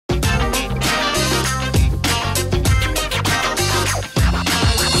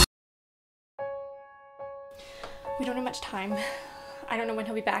don't have much time. I don't know when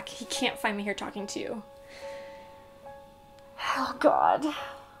he'll be back. He can't find me here talking to you. Oh, God.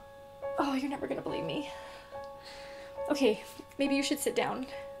 Oh, you're never gonna believe me. Okay, maybe you should sit down.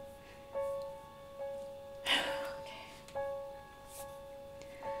 Okay.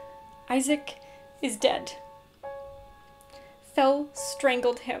 Isaac is dead. Fell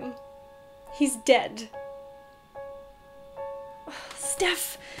strangled him. He's dead.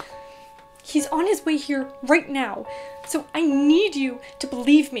 Steph! He's on his way here right now, so I need you to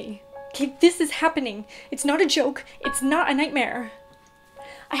believe me. Okay, this is happening. It's not a joke. It's not a nightmare.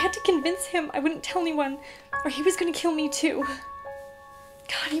 I had to convince him I wouldn't tell anyone, or he was gonna kill me too.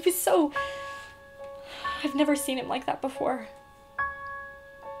 God, he was so... I've never seen him like that before.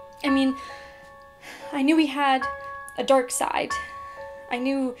 I mean, I knew he had a dark side. I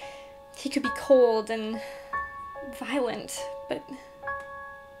knew he could be cold and violent, but...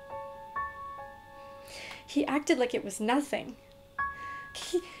 he acted like it was nothing.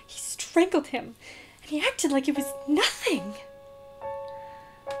 He strangled him, and he acted like it was nothing.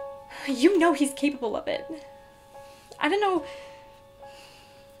 You know he's capable of it. I don't know.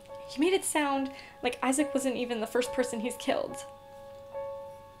 You made it sound like Isaac wasn't even the first person he's killed.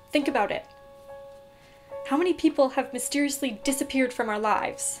 Think about it. How many people have mysteriously disappeared from our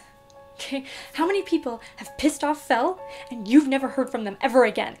lives? Okay, how many people have pissed off Fell, and you've never heard from them ever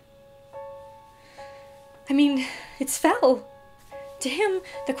again? I mean, it's Fell. To him,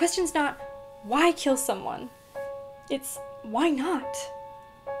 the question's not, why kill someone? It's, why not?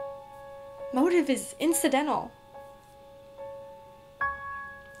 Motive is incidental.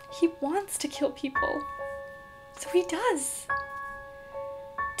 He wants to kill people, so he does.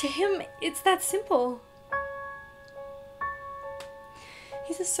 To him, it's that simple.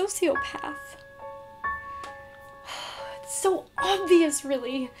 He's a sociopath. It's so obvious,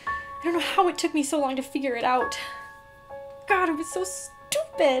 really. I don't know how it took me so long to figure it out. God, it was so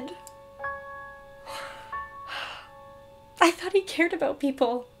stupid. I thought he cared about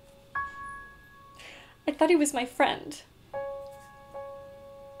people. I thought he was my friend.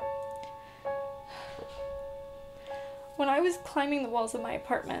 When I was climbing the walls of my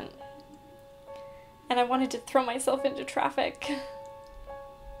apartment, and I wanted to throw myself into traffic,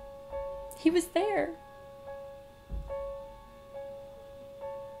 he was there.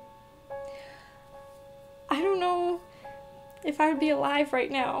 I don't know if I would be alive right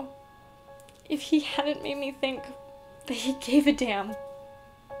now if he hadn't made me think that he gave a damn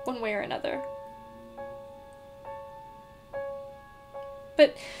one way or another.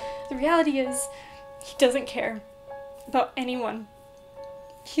 But the reality is, he doesn't care about anyone.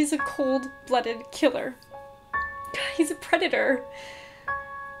 He's a cold-blooded killer. He's a predator.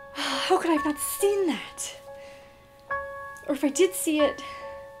 How could I have not seen that? Or if I did see it,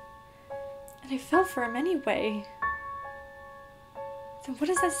 and I fell for him anyway, then what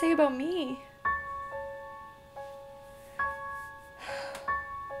does that say about me?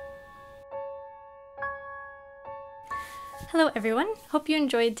 Hello everyone, hope you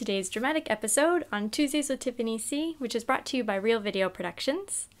enjoyed today's dramatic episode on Tuesdays with Tiffany C, which is brought to you by Real Video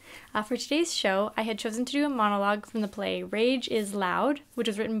Productions. For today's show, I had chosen to do a monologue from the play Rage is Loud, which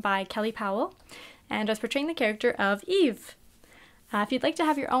was written by Kellie Powell, and I was portraying the character of Eve. If you'd like to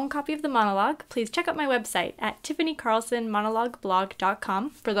have your own copy of the monologue, please check out my website at tiffanycarlsonmonologueblog.com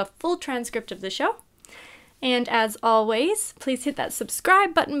for the full transcript of the show. And as always, please hit that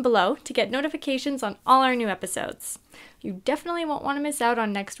subscribe button below to get notifications on all our new episodes. You definitely won't want to miss out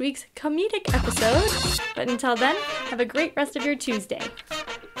on next week's comedic episode, but until then, have a great rest of your Tuesday.